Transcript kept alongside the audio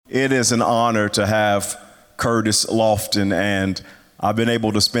It is an honor to have Curtis Lofton, and I've been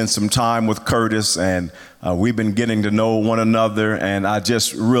able to spend some time with Curtis, and we've been getting to know one another, and I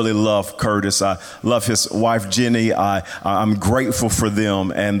just really love Curtis. I love his wife, Jenny. I'm grateful for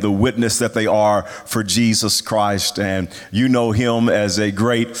them and the witness that they are for Jesus Christ. And you know him as a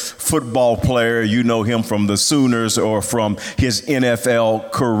great football player. You know him from the Sooners or from his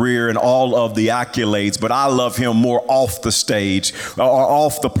NFL career and all of the accolades. But I love him more off the stage or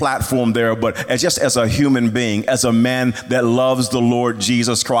off the platform there, but just as a human being, as a man that loves the Lord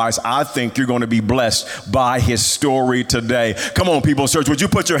Jesus Christ. I think you're going to be blessed by his story today. Come on, People's Church, would you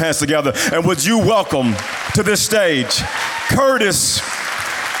put your hands together and would you welcome to this stage Curtis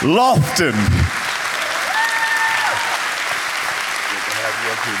Lofton.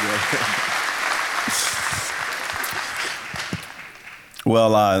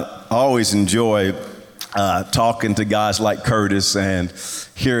 Well, I always enjoy talking to guys like Curtis and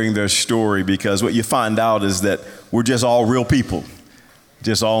hearing their story, because what you find out is that we're just all real people.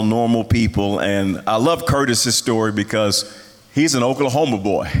 Just all normal people. And I love Curtis's story because he's an Oklahoma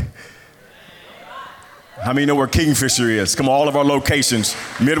boy. How many know where Kingfisher is? Come on, all of our locations,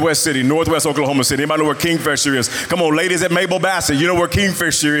 Midwest City, Northwest Oklahoma City. Anybody know where Kingfisher is? Come on, ladies at Mabel Bassett, you know where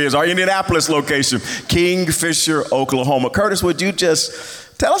Kingfisher is. Our Indianapolis location, Kingfisher, Oklahoma. Curtis, would you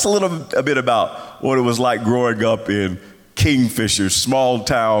just tell us a bit about what it was like growing up in Kingfisher, small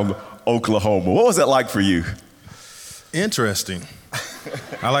town, Oklahoma? What was that like for you? Interesting.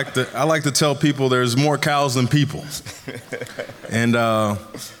 I like to tell people there's more cows than people. And,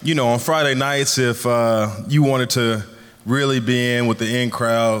 on Friday nights, if you wanted to really be in with the in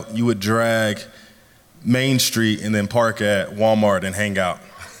crowd, you would drag Main Street and then park at Walmart and hang out.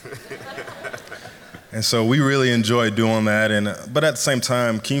 And so we really enjoyed doing that. But at the same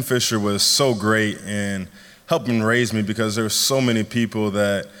time, Kingfisher was so great in helping raise me, because there were so many people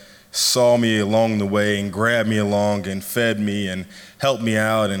that saw me along the way and grabbed me along and fed me and helped me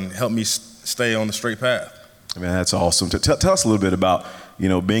out and helped me stay on the straight path. Man, that's awesome. Tell us a little bit about,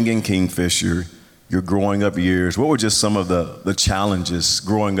 being in Kingfisher, your growing up years. What were just some of the challenges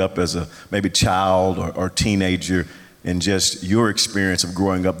growing up as a maybe child or teenager, and just your experience of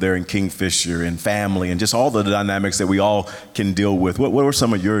growing up there in Kingfisher and family and just all the dynamics that we all can deal with? What were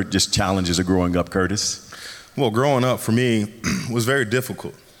some of your just challenges of growing up, Curtis? Well, growing up for me was very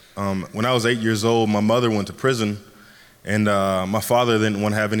difficult. When I was 8 years old, my mother went to prison, and my father didn't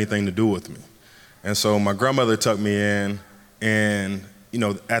want to have anything to do with me. And so my grandmother tucked me in, and,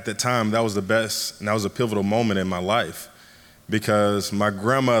 at the time, that was the best, and that was a pivotal moment in my life, because my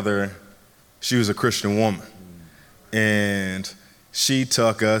grandmother, she was a Christian woman, and she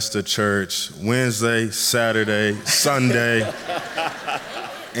took us to church Wednesday, Saturday, Sunday,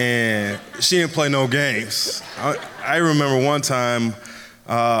 and she didn't play no games. I remember one time,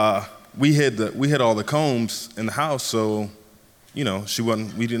 we hid all the combs in the house, so, we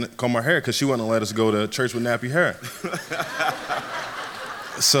didn't comb our hair because she wouldn't let us go to church with nappy hair.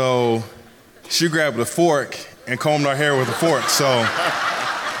 So she grabbed a fork and combed our hair with a fork, so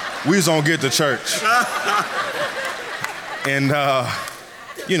we was gonna get to church. And,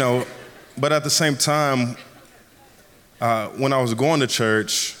 but at the same time, when I was going to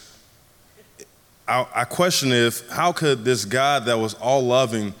church, I questioned how could this God that was all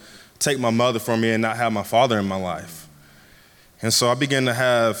loving take my mother from me and not have my father in my life? And so I began to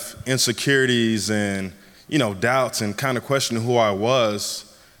have insecurities and, doubts and kind of questioning who I was.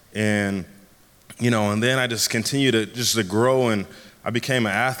 And, and then I just continued to grow, and I became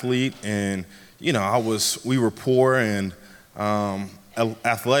an athlete, and, we were poor, and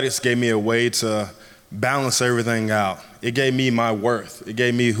athletics gave me a way to balance everything out. It gave me my worth. It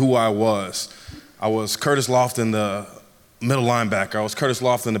gave me who I was. I was Curtis Lofton, the middle linebacker. I was Curtis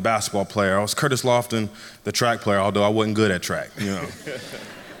Lofton, the basketball player. I was Curtis Lofton, the track player, although I wasn't good at track,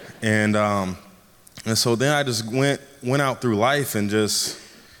 And so then I just went out through life, and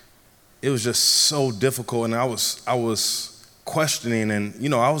it was just so difficult. And I was questioning,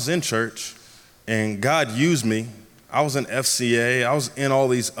 and I was in church, and God used me. I was in FCA. I was in all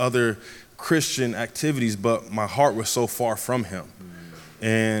these other Christian activities, but my heart was so far from Him.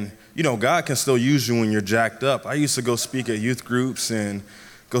 And God can still use you when you're jacked up. I used to go speak at youth groups and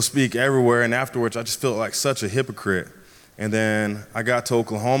go speak everywhere, and afterwards I just felt like such a hypocrite. And then I got to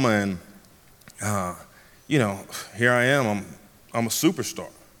Oklahoma, and here I am. I'm a superstar.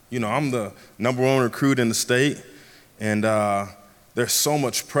 I'm the #1 recruit in the state, and there's so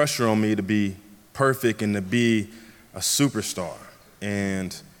much pressure on me to be perfect and to be a superstar.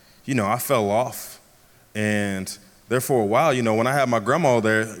 And I fell off, and there for a while, when I had my grandma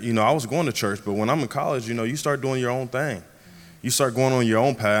there, I was going to church, but when I'm in college, you start doing your own thing. you start going on your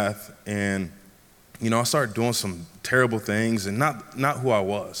own path, and I started doing some terrible things, and not who I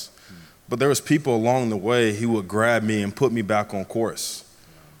was. But there was people along the way who would grab me and put me back on course.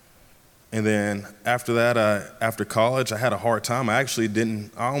 And then after that, after college, I had a hard time. I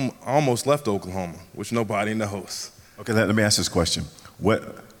almost left Oklahoma, which nobody knows. Okay, let me ask this question.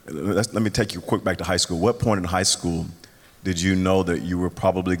 Let me take you quick back to high school. What point in high school did you know that you were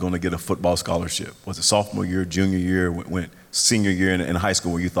probably going to get a football scholarship? Was it sophomore year, junior year, senior year in high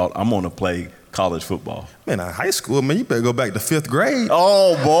school where you thought, I'm going to play college football? Man, in high school, man, you better go back to 5th grade.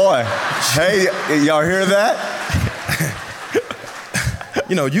 Oh, boy. Hey, y'all hear that?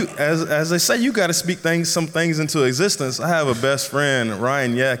 As they say, you got to speak some things into existence. I have a best friend,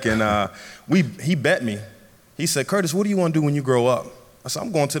 Ryan Yeck, and he bet me. He said, Curtis, what do you want to do when you grow up? I said,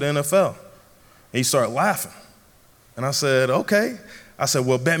 I'm going to the NFL. And he started laughing. And I said, okay. I said,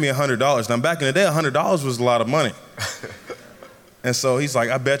 well, bet me $100. Now, back in the day, $100 was a lot of money. And so he's like,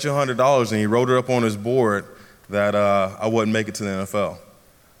 I bet you $100. And he wrote it up on his board that I wouldn't make it to the NFL.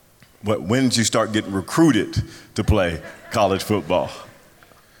 But when did you start getting recruited to play college football?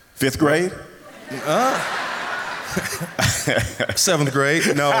 5th grade? 7th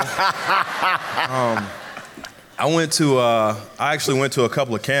grade, no. I actually went to a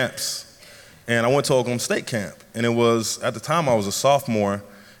couple of camps, and I went to Oklahoma State camp. And it was, at the time I was a sophomore,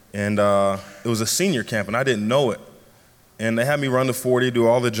 and it was a senior camp, and I didn't know it. And they had me run the 40, do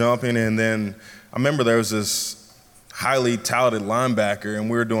all the jumping, and then I remember there was this highly touted linebacker, and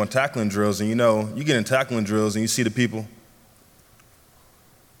we were doing tackling drills, and you get in tackling drills and you see the people.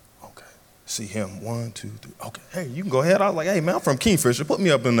 Okay, see him, 1, 2, 3, okay, hey, you can go ahead. I was like, hey man, I'm from Kingfisher, put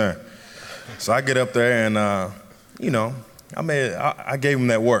me up in there. So I get up there and, I gave him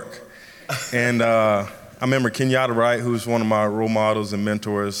that work. And I remember Kenyatta Wright, who's one of my role models and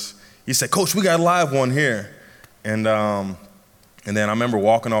mentors, he said, Coach, we got a live one here. And then I remember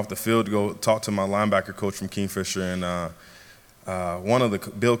walking off the field to go talk to my linebacker coach from Kingfisher, and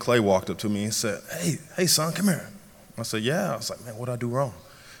Bill Clay walked up to me and said, hey son, come here. I said, yeah. I was like, man, what'd I do wrong?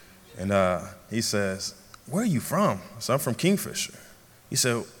 And he says, where are you from? I said, I'm from Kingfisher. He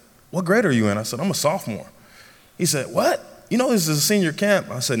said, what grade are you in? I said, I'm a sophomore. He said, what? This is a senior camp.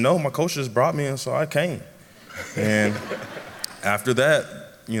 I said, no, my coach just brought me in, so I came. And after that,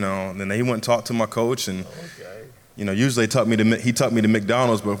 then he went and talked to my coach, and usually he took me to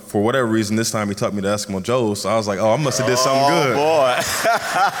McDonald's, but for whatever reason, this time he took me to Eskimo Joe's. So I was like, oh, I must have did something good. Oh,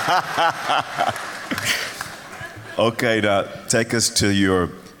 boy. Okay, now take us to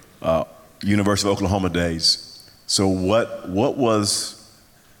your University of Oklahoma days. So what was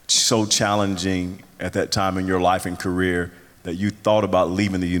so challenging at that time in your life and career that you thought about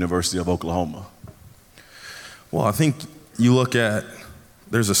leaving the University of Oklahoma? Well, I think you look at,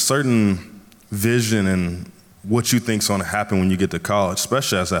 there's a certain vision and what you think's going to happen when you get to college,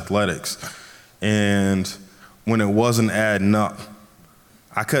 especially as athletics. And when it wasn't adding up,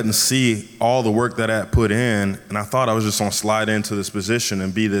 I couldn't see all the work that I had put in, and I thought I was just going to slide into this position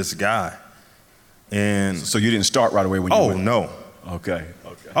and be this guy. And so you didn't start right away when you went? Oh, no. Okay.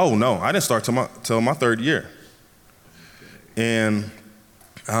 Oh, no. I didn't start till my 3rd year. And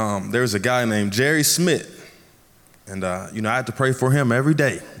there was a guy named Jerry Smith, and I had to pray for him every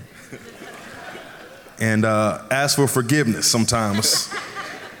day. And ask for forgiveness sometimes.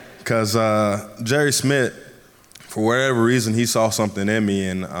 Because Jerry Smith, for whatever reason, he saw something in me,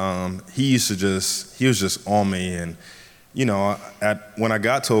 and he was just on me. And, when I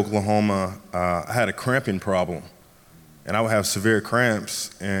got to Oklahoma, I had a cramping problem. And I would have severe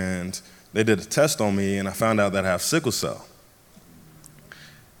cramps, and they did a test on me, and I found out that I have sickle cell.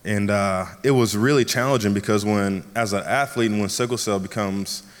 And it was really challenging because as an athlete, and when sickle cell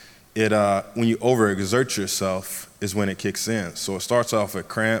becomes, when you overexert yourself is when it kicks in. So it starts off with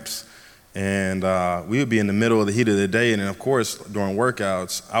cramps, and we would be in the middle of the heat of the day, and then of course during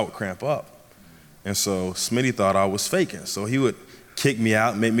workouts I would cramp up. And so Smitty thought I was faking, so he would kick me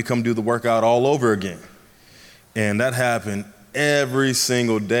out and make me come do the workout all over again. And that happened every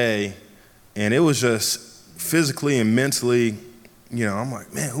single day, and it was just physically and mentally, I'm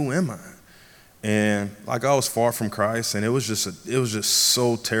like, man, who am I? And like I was far from Christ, and it was just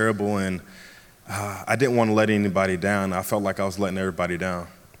so terrible, and I didn't want to let anybody down. I felt like I was letting everybody down.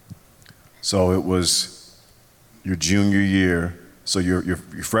 So it was your junior year. So your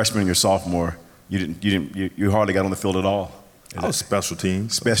freshman and your sophomore, you hardly got on the field at all. I was special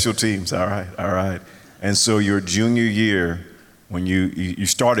teams. Special teams. All right. And so your junior year, when you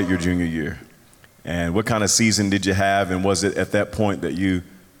started your junior year, and what kind of season did you have? And was it at that point that you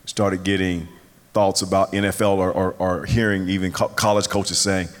started getting thoughts about NFL or hearing even college coaches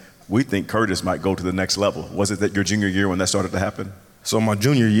saying, we think Curtis might go to the next level. Was it that your junior year when that started to happen? So my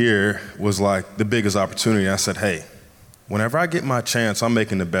junior year was like the biggest opportunity. I said, hey, whenever I get my chance, I'm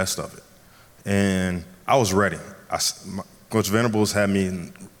making the best of it. And I was ready. Coach Venables had me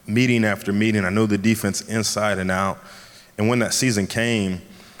in meeting after meeting. I knew the defense inside and out. And when that season came,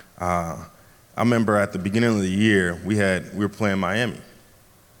 I remember at the beginning of the year, we were playing Miami.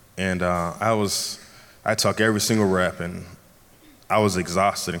 And I took every single rep, and I was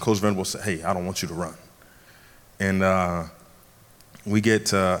exhausted. And Coach Venables said, hey, I don't want you to run. And we get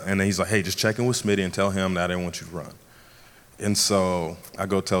to, and then he's like, hey, just check in with Smitty and tell him that I didn't want you to run. And so I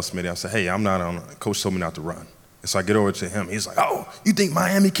go tell Smitty, I say, hey, Coach told me not to run. And so I get over to him. He's like, oh, you think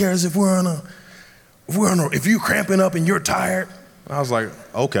Miami cares if if you're cramping up and you're tired? And I was like,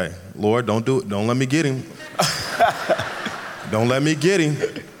 okay, Lord, don't do it. Don't let me get him. Don't let me get him.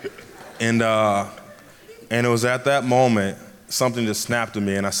 And it was at that moment, something just snapped to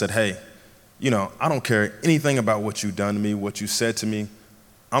me, and I said, hey, I don't care anything about what you've done to me, what you said to me.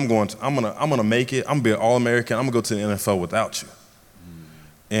 I'm gonna make it. I'm gonna be an All-American. I'm gonna go to the NFL without you.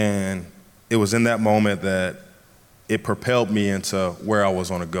 And it was in that moment that it propelled me into where I was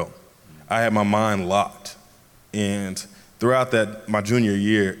gonna go. I had my mind locked. And throughout my junior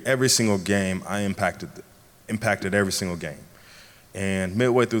year, every single game I impacted every single game. And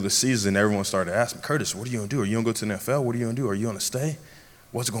midway through the season, everyone started asking, Curtis, what are you gonna do? Are you gonna go to the NFL? What are you gonna do? Are you gonna stay?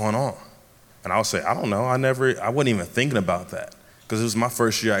 What's going on? And I would say, I don't know. I wasn't even thinking about that because it was my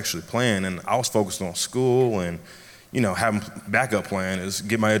first year actually playing, and I was focused on school and, having backup plan is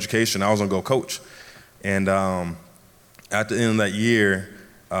get my education. I was gonna go coach. And at the end of that year,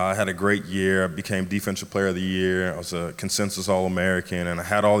 I had a great year. I became Defensive Player of the Year. I was a consensus All-American, and I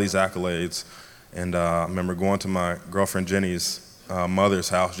had all these accolades. And I remember going to my girlfriend Jenny's mother's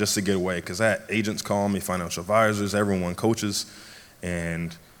house just to get away because I had agents calling me, financial advisors, everyone, coaches.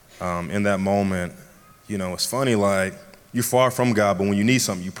 And in that moment, it's funny, like, you're far from God, but when you need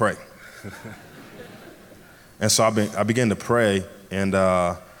something, you pray. And so I began to pray, and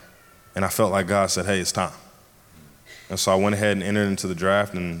I felt like God said, hey, it's time. And so I went ahead and entered into the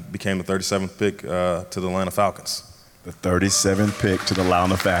draft and became the 37th pick to the Atlanta Falcons. The 37th pick to the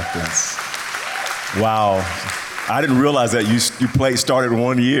Atlanta Falcons. Wow. I didn't realize that you started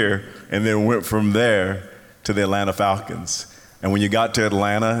 1 year and then went from there to the Atlanta Falcons. And when you got to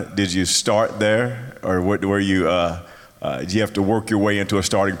Atlanta, did you start there, or did you have to work your way into a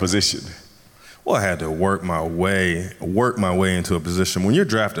starting position? Well, I had to work my way into a position. When you're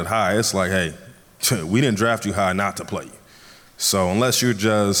drafted high, it's like, hey, we didn't draft you high not to play you. So unless you're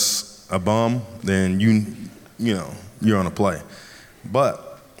just a bum, then you're on a play.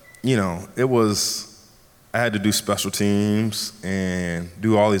 But I had to do special teams and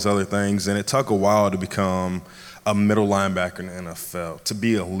do all these other things, and it took a while to become a middle linebacker in the NFL, to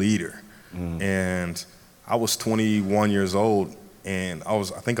be a leader. And I was 21 years old, and I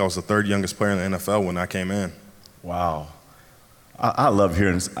think I was the third youngest player in the NFL when I came in. Wow. I love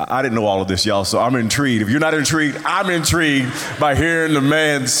hearing this. I didn't know all of this, y'all, so I'm intrigued. If you're not intrigued, I'm intrigued by hearing the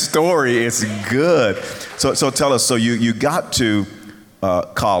man's story. It's good. So tell us, so you got to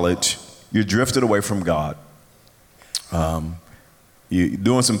college, you drifted away from God. You're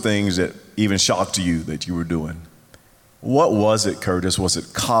doing some things that even shocked you that you were doing. What was it, Curtis? Was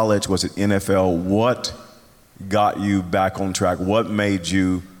it college? Was it NFL? What got you back on track? What made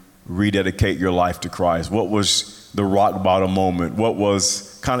you rededicate your life to Christ? What was the rock bottom moment? What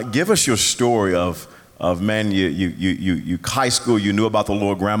was give us your story of man, you high school, you knew about the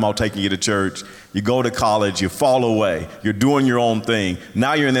Lord, grandma taking you to church, you go to college, you fall away, you're doing your own thing.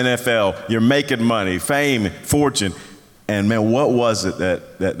 Now you're in the NFL, you're making money, fame, fortune. And man, what was it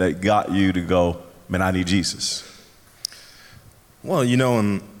that got you to go, man, I need Jesus? Well,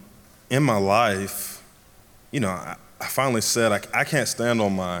 in my life, I finally said I can't stand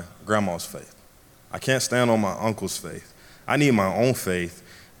on my grandma's faith. I can't stand on my uncle's faith. I need my own faith.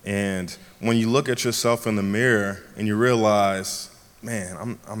 And when you look at yourself in the mirror and you realize,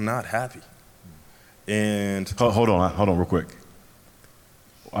 man, I'm not happy. And hold on real quick.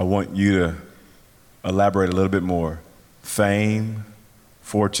 I want you to elaborate a little bit more. Fame,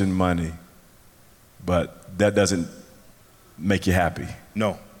 fortune, money, but that doesn't make you happy.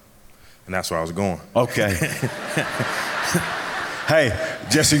 No, and that's where I was going. Okay. Hey,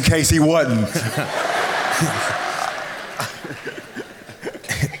 just in case he wasn't.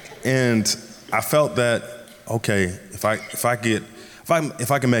 And I felt that, okay, if I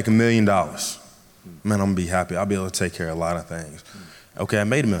can make $1 million, man, I'm gonna be happy. I'll be able to take care of a lot of things. Okay, I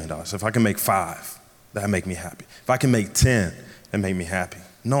made $1 million. If I can make 5, that'd make me happy. If I can make 10, that'd make me happy.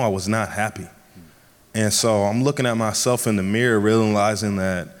 No, I was not happy. And so I'm looking at myself in the mirror, realizing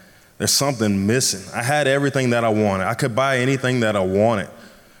that there's something missing. I had everything that I wanted. I could buy anything that I wanted,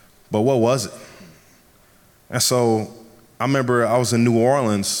 but what was it? And so I remember I was in New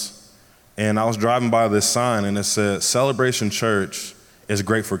Orleans, and I was driving by this sign, and it said, Celebration Church is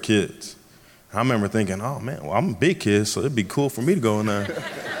great for kids. I remember thinking, oh man, well, I'm a big kid, so it'd be cool for me to go in there.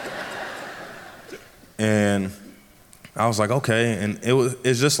 And I was like, okay. And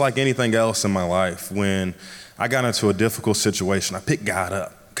it's just like anything else in my life. When I got into a difficult situation, I picked God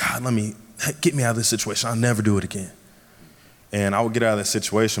up. God, get me out of this situation. I'll never do it again. And I would get out of that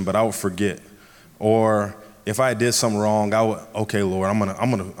situation, but I would forget. Or if I did something wrong, I would, okay, Lord, I'm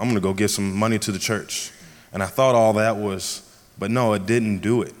gonna go give some money to the church. And I thought all that was, but no, it didn't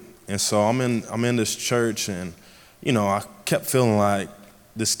do it. And so I'm in this church, and I kept feeling like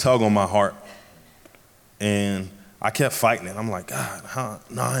this tug on my heart, and I kept fighting it. I'm like, God, I'm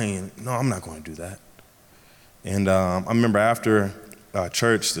not going to do that. And I remember after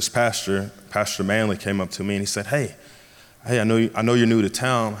church, this Pastor Manley, came up to me and he said, hey, I know you're new to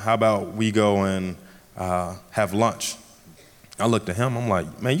town. How about we go and have lunch? I looked at him. I'm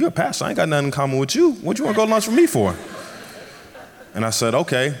like, man, you're a pastor. I ain't got nothing in common with you. What you want to go to lunch with me for? And I said,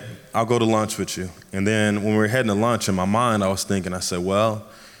 okay, I'll go to lunch with you. And then when we were heading to lunch, in my mind, I was thinking, I said, well,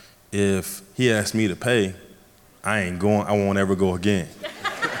 if he asked me to pay, I won't ever go again.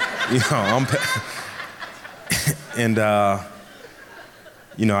 And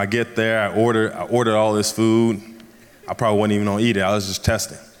I get there, I ordered all this food. I probably wasn't even gonna eat it. I was just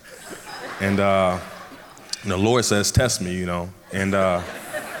testing. And the Lord says, test me, And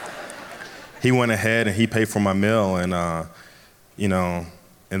he went ahead and he paid for my meal, and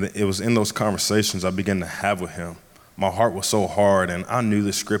and it was in those conversations I began to have with him. My heart was so hard, and I knew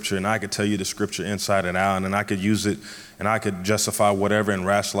the scripture, and I could tell you the scripture inside and out, and I could use it, and I could justify whatever and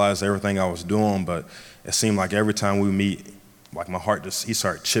rationalize everything I was doing, but it seemed like every time we meet, like my heart he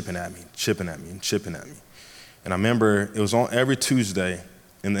started chipping at me. And I remember it was on every Tuesday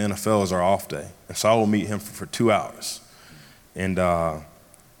in the NFL is our off day, and so I would meet him for 2 hours. And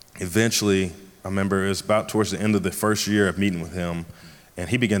eventually, I remember it was about towards the end of the first year of meeting with him, and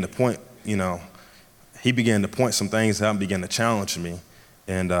he began to point some things out and began to challenge me.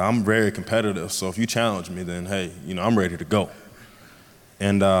 And I'm very competitive, so if you challenge me, then hey, I'm ready to go.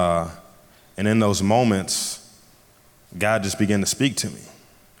 And in those moments, God just began to speak to me.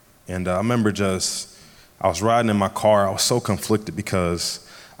 And I remember I was riding in my car. I was so conflicted because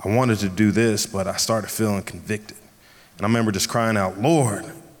I wanted to do this, but I started feeling convicted. And I remember just crying out, Lord,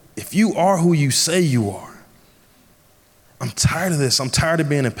 if you are who you say you are, I'm tired of this. I'm tired of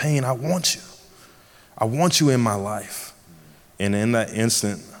being in pain. I want you. I want you in my life. And in that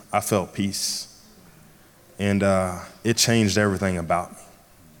instant, I felt peace. And it changed everything about me.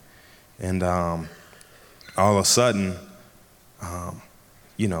 And all of a sudden,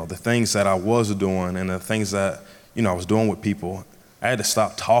 the things that I was doing and the things that, I was doing with people, I had to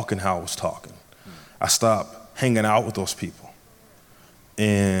stop talking how I was talking. I stopped hanging out with those people.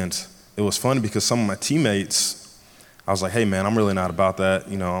 And it was funny because some of my teammates, I was like, hey man, I'm really not about that.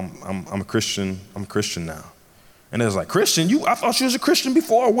 I'm a Christian. I'm a Christian now. And it was like, Christian? I thought you was a Christian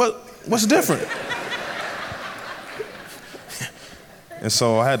before. What's different? And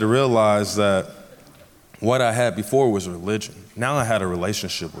so I had to realize that what I had before was religion. Now I had a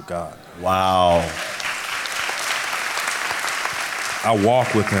relationship with God. Wow. I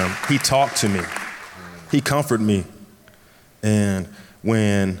walked with him. He talked to me. He comforted me. And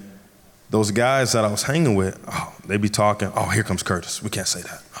when those guys that I was hanging with, they'd be talking, here comes Curtis. We can't say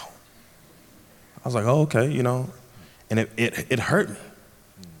that. Oh. I was like, okay, and it hurt me.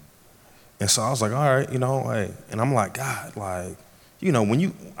 And so I was like, all right, hey. And I'm like, God, I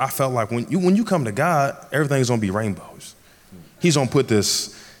felt like when you come to God, everything's gonna be rainbows. He's gonna put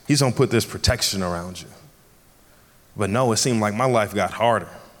this protection around you. But no, it seemed like my life got harder.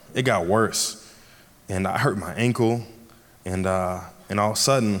 It got worse. And I hurt my ankle, and all of a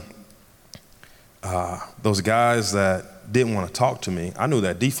sudden, those guys that didn't want to talk to me, I knew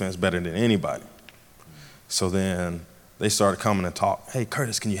that defense better than anybody. So then they started coming and talk. Hey,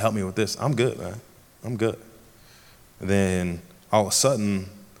 Curtis, can you help me with this? I'm good, man. I'm good. And then all of a sudden,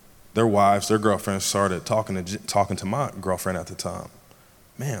 their girlfriends started talking to my girlfriend at the time.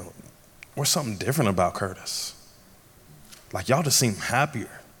 Man, there's something different about Curtis. Like, y'all just seem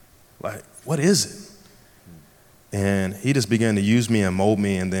happier. Like, what is it? And he just began to use me and mold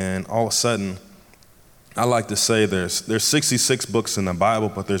me, and then all of a sudden, I like to say there's 66 books in the Bible,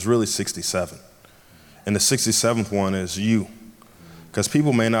 but there's really 67. And the 67th one is you. Because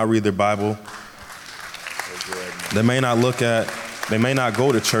people may not read their Bible. They may not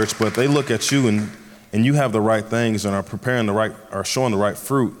go to church, but they look at you and you have the right things and are showing the right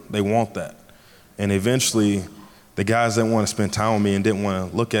fruit, they want that. And eventually, the guys that want to spend time with me and didn't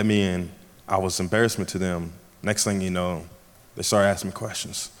want to look at me and I was embarrassment to them, next thing you know, they start asking me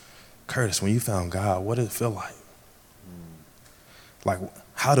questions. Curtis, when you found God, what did it feel like? Like,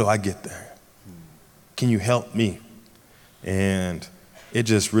 how do I get there? Can you help me? And it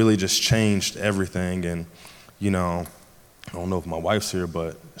just really just changed everything. And, you know, I don't know if my wife's here,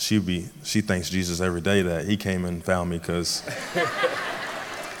 but she thanks Jesus every day that he came and found me, because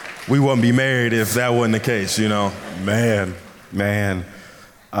we wouldn't be married if that wasn't the case, you know. Man,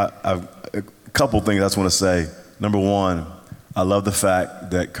 a couple things I just want to say. Number one, I love the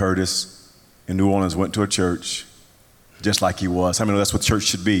fact that Curtis in New Orleans went to a church just like he was. I mean, that's what church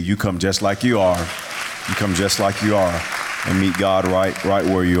should be. You come just like you are. You come just like you are and meet God right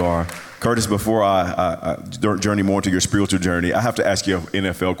where you are. Curtis, before I journey more into your spiritual journey, I have to ask you an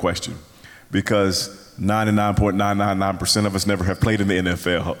NFL question, because 99.999% of us never have played in the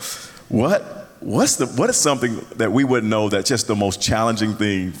NFL. What is something that we wouldn't know that's just the most challenging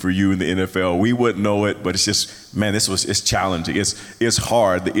thing for you in the NFL? We wouldn't know it, but it's just, man, it's challenging. It's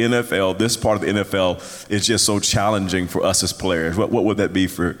hard. The NFL, this part of the NFL is just so challenging for us as players. What would that be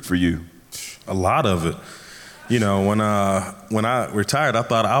for you? A lot of it. You know, when I retired, I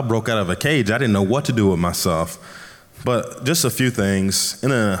thought I broke out of a cage. I didn't know what to do with myself. But just a few things. In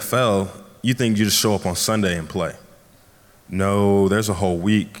the NFL, you think you just show up on Sunday and play. No, there's a whole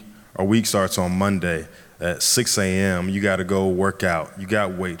week. Our week starts on Monday at 6 a.m. You got to go work out. You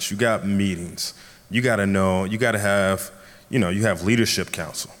got weights. You got meetings. You got to know. You got to have, you have leadership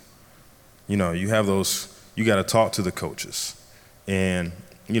council. You have those. You got to talk to the coaches. And,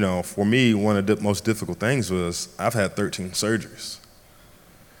 for me, one of the most difficult things was I've had 13 surgeries.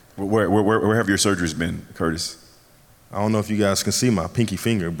 Where have your surgeries been, Curtis? I don't know if you guys can see my pinky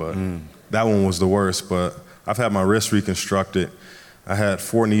finger, but that one was the worst. But I've had my wrist reconstructed. I had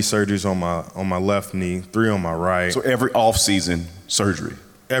 4 knee surgeries on my left knee, 3 on my right. So every off-season surgery?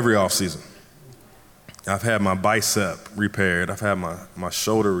 Every off-season. I've had my bicep repaired. I've had my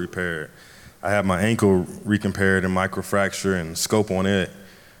shoulder repaired. I had my ankle repaired and microfracture and scope on it.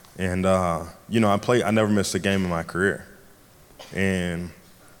 And, I never missed a game in my career.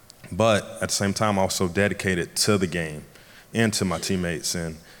 But at the same time, I was so dedicated to the game and to my teammates.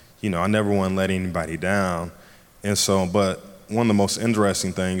 And, I never want to let anybody down. And so, but one of the most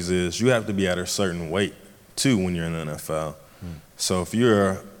interesting things is you have to be at a certain weight, too, when you're in the NFL. So if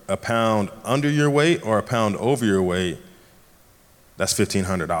you're a pound under your weight or a pound over your weight, that's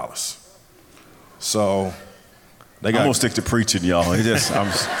 $1,500. So I'm going to stick to preaching, y'all.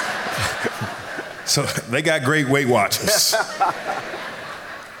 So they got great Weight Watchers.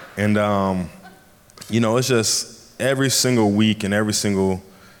 And, it's just every single week and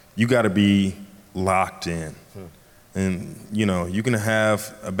you got to be locked in. And, you can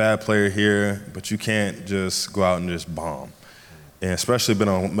have a bad player here, but you can't just go out and just bomb. And especially being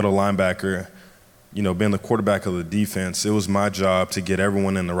a middle linebacker, being the quarterback of the defense, it was my job to get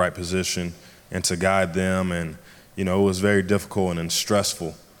everyone in the right position and to guide them. And, it was very difficult and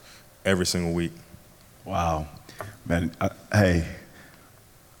stressful every single week. Wow. Man, hey,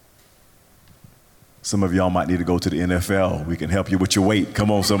 some of y'all might need to go to the NFL. We can help you with your weight.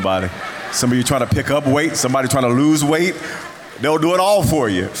 Come on, somebody. Some of you trying to pick up weight, somebody trying to lose weight, they'll do it all for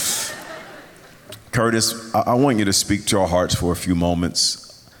you. Curtis, I want you to speak to our hearts for a few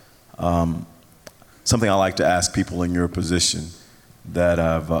moments. Something I like to ask people in your position that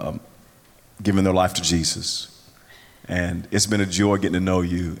have given their life to Jesus. And it's been a joy getting to know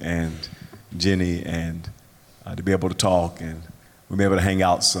you and Jenny and to be able to talk and we'll be able to hang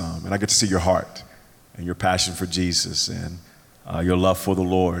out some. And I get to see your heart and your passion for Jesus and your love for the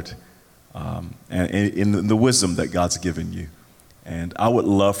Lord. And in the wisdom that God's given you. And I would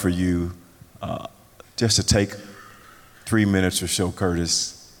love for you just to take 3 minutes or so,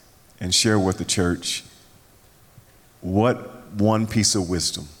 Curtis, and share with the church what one piece of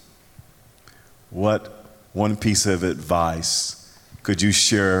wisdom, what one piece of advice could you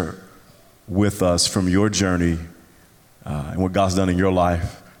share with us from your journey and what God's done in your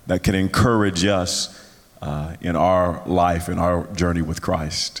life that can encourage us in our life, in our journey with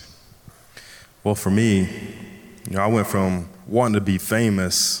Christ? Well, for me, I went from wanting to be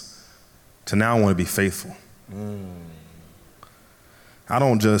famous to now I want to be faithful. I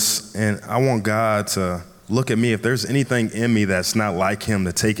want God to look at me. If there's anything in me that's not like him,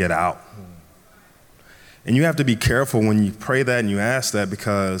 to take it out. And you have to be careful when you pray that and you ask that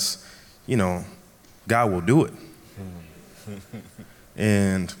because, God will do it.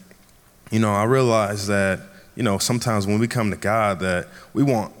 And, I realize that, sometimes when we come to God that we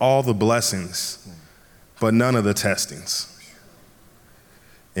want all the blessings but none of the testings.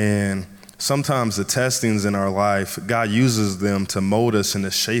 And sometimes the testings in our life, God uses them to mold us and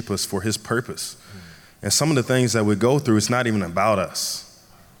to shape us for his purpose. And some of the things that we go through, it's not even about us.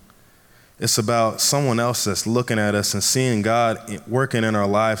 It's about someone else that's looking at us and seeing God working in our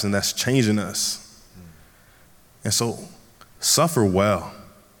lives, and that's changing us. And so, suffer well.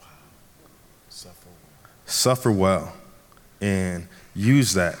 Suffer well. And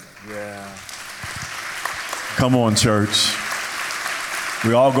use that. Yeah. Come on, church.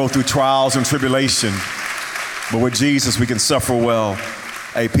 We all go through trials and tribulation, but with Jesus, we can suffer well.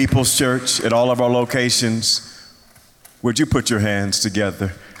 Hey, People's Church, at all of our locations, would you put your hands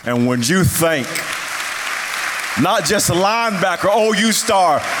together? And when you think, not just a linebacker, OU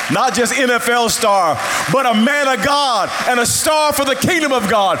star, not just NFL star, but a man of God and a star for the kingdom of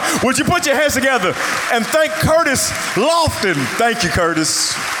God, would you put your hands together and thank Curtis Lofton? Thank you,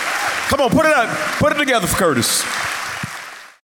 Curtis. Come on, put it together for Curtis.